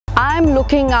I'm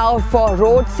looking out for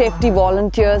road safety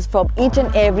volunteers from each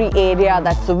and every area,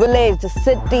 that's the village, the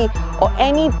city or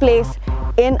any place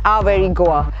in our very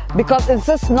Goa, because it's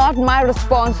just not my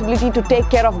responsibility to take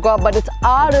care of Goa, but it's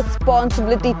our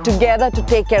responsibility together to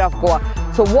take care of Goa.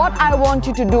 So what I want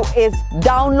you to do is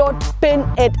download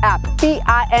PINIT app,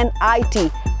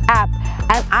 PINIT app,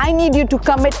 and I need you to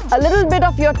commit a little bit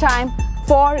of your time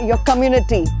for your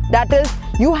community. That is,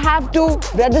 you have to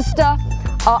register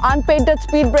unpainted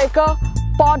speed breaker,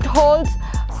 potholes,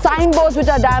 signboards which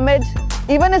are damaged,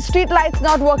 even if street lights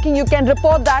not working, you can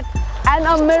report that, and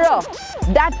a mirror,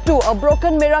 that too, a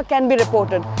broken mirror can be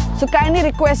reported. So kindly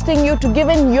requesting you to give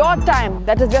in your time,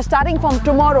 that is, we are starting from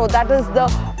tomorrow, that is the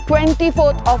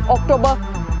 24th of October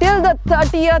till the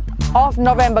 30th of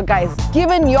November, guys. Give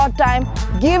in your time,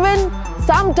 give in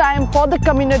some time for the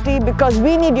community, because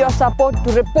we need your support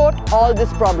to report all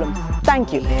these problems.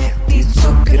 Thank you.